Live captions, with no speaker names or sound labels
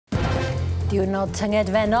Diwrnod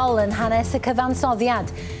tyngedfennol yn hanes y cyfansoddiad.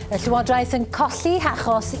 Y Llywodraeth yn colli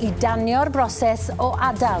hachos i danio'r broses o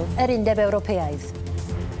adael yr Undeb Ewropeaidd.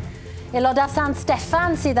 Aelodau San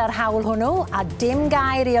Steffan sydd ar hawl hwnnw a dim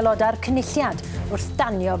gair i aelodau'r cynulliad wrth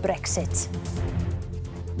danio Brexit.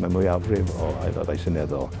 Mae mwyafrif o aelodau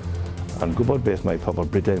seneddol yn gwybod beth mae pobl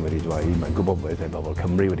Brydain wedi dweud, mae'n gwybod beth mae pobl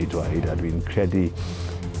Cymru wedi dweud, a dwi'n credu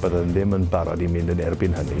byddwn ddim yn barod i mynd yn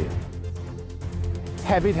erbyn hynny.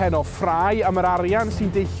 Hefyd heno, ffrau am yr arian sy'n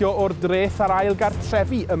deillio o'r dreth ar ail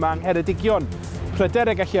gartrefi yma yng Ngheredigion.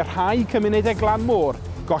 Pryder y gallu rhai cymunedau Glan Môr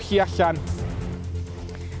golli allan.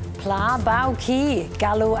 Pla baw ci,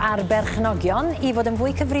 galw ar berchnogion i fod yn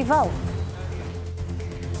fwy cyfrifol.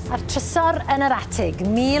 A'r trysor yn yr atig,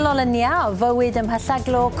 1000 o luniau o fywyd ymhella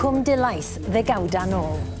glo Cwm Dulais ddegawda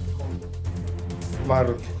nôl.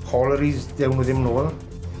 Mae'r collieries dewn nhw ddim nôl.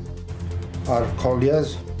 A'r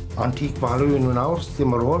colliers antique value yn nhw nawr,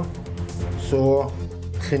 ddim ar ôl. So,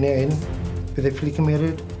 lluniau un, bydd ei ffili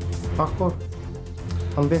cymeryd bacor.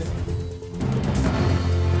 Am beth.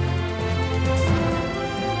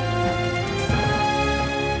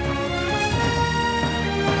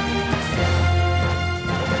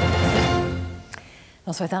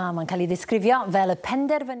 Noswaith dda, mae'n cael ei ddisgrifio fel y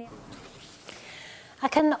penderfyniad.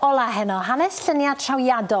 Ac yn ola heno, hanes lluniau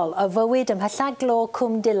trawiadol o fywyd ymhella glo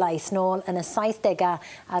Cwm Dulais nôl yn y 70au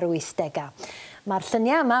a'r 80au. Mae'r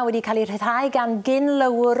lluniau yma wedi cael eu rhyddhau gan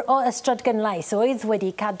gyn-lywr o Ystod Gynlais oedd wedi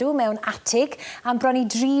cadw mewn atig am bron i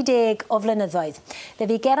 30 o flynyddoedd. Fe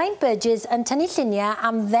fu Geraint Burgess yn tynnu lluniau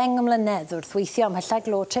am 10 mlynedd wrth weithio ymhella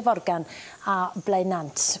glo Treforgan a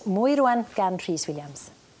Blaenant. Mwy rwan gan Rhys Williams.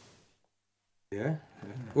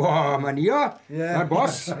 Wow, mae'n ia. Mae'r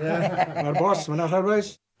bos. Mae'r bos, mae'n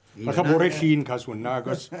arferbys. Mae'n bore llun cas hwnna,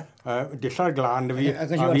 agos dilla'r glan dy fi.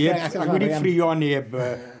 A wedi ffrio neb.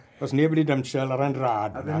 Os neb wedi dymsel ar yn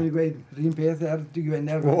rad. A dwi'n gweud, rhywun peth ar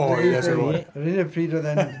digwenner. O, yes, o. Yr un y pryd oedd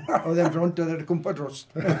e'n front oedd e'r cwmpa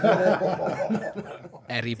drost.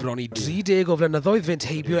 I bron i 30 o flynyddoedd fynd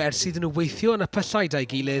heibio ers iddyn nhw weithio yn y pyllau da'i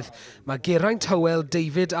gilydd, mae Geraint Hywel,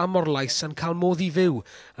 David a Morlais yn cael modd i fyw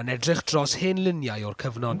yn edrych dros hen luniau o'r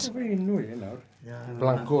cyfnod.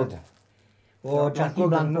 Blancod. O, Jackie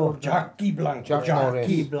Blanco. Jackie Blanco.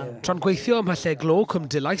 Tra'n gweithio ym mhyllau glo Cwm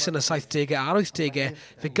Dulais yn y 70au a'r 80au,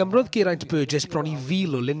 fe gymrodd Geraint Burgess bron i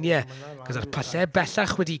 1000 o luniau. Gyda'r pyllau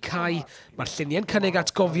bellach wedi cau, mae'r lluniau'n cynnig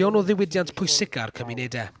atgofion o ddiwydiant pwysica'r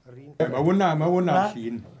cymunedau. Mae hwnna'n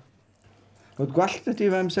llun. Oedd gwallt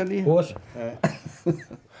ydi fe amser ni? Oes.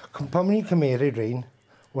 Pan ni'n cymeryd rhain,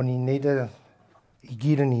 o'n i'n neud i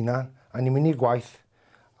gyd yn unan, a ni'n mynd i'r gwaith,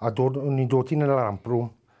 a o'n i'n dod i'n y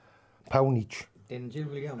lamprwm, £1 each.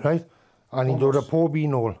 Right? A ni'n dod y pob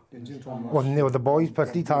un ôl. Oedd y boys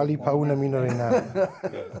pellu talu £1 am un o'r un.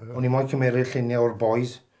 O'n i'n moyn cymeryd lluniau o'r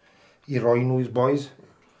boys, i roi nhw i'r boys.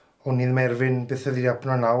 O'n i'n merfyn beth ydy'r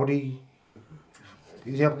apno nawr i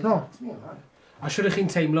apno. A siwr ych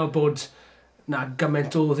chi'n teimlo bod na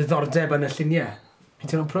gymaint o ddiddordeb yn y lluniau?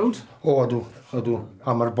 Chi'n teimlo'n prowd? O, ydw.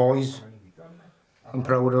 A mae'r boys yn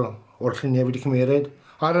prowd o'r lluniau wedi cymeryd.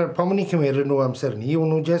 Pan o'n i'n cymeryd nhw amser ni,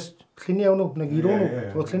 o'n nhw just lluniau nhw, na gyd o'n nhw,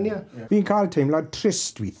 o'r lluniau. Fi'n cael teimlad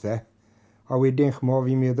trist weithiau, a wedyn chmo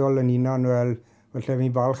fi'n meddwl yn unan fel lle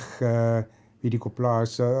fi'n falch fi wedi gwpla,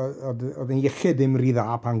 oedd yn iechyd ddim rhy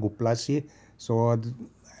dda pan gwpla si, so oedd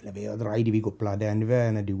rhaid i fi gwpla den fe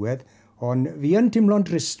yn y diwedd, ond fi yn teimlo'n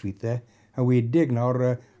trist weithiau, a wedig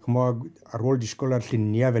nawr, chmo ar ôl disgwyl ar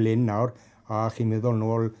lluniau fel un nawr, a chi'n meddwl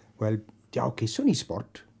nôl, wel, diaw, ceiswn ni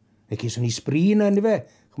sport. Neu ceiswn ni sbrin yn fe.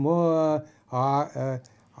 Chmo,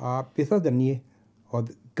 a beth oedd ni,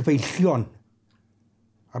 oedd gyfeillion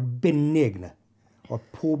arbennig na. Oedd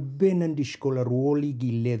pobyn yn disgwyl ar ôl i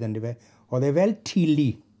gilydd yn fe. Oedd e fel tili.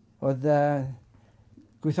 Oedd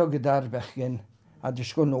gweithio gyda'r bechgyn a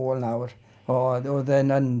disgwyl nôl nawr. Oedd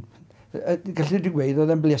e'n, gallu di gweud,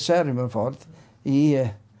 oedd e'n bleser mewn ffordd i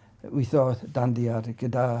weithio dan ddiar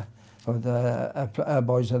gyda y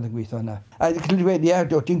boys oedd yn gweithio yna. A gallu di gweud, ie,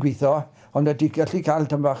 dod ti'n gweithio, ond oedd ti'n gallu cael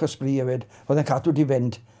tam bach ysbri hefyd. Oedd e'n cadw di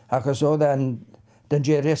fynd, achos oedd e'n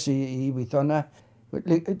dangerous i weithio yna.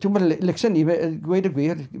 Dwi'n meddwl, licsen ni, gweud y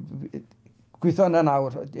gwir, gweithio yna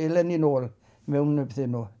nawr, elen ni nôl mewn y beth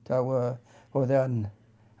nhw. Oedd e'n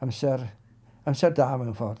amser da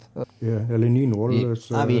mewn ffordd. Ie, elen ni nôl.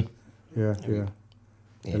 A fi. Ie,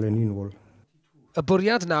 elen ni nôl. Y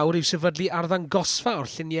bwriad nawr yw sefydlu arddangosfa o'r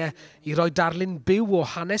lluniau i roi darlun byw o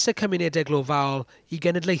hanes y cymunedau glofaol i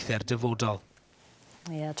genedlaethau'r dyfodol.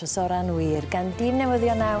 Ie, trysoran wir, gan dîm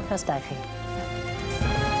Newyddion 9 nos da chi.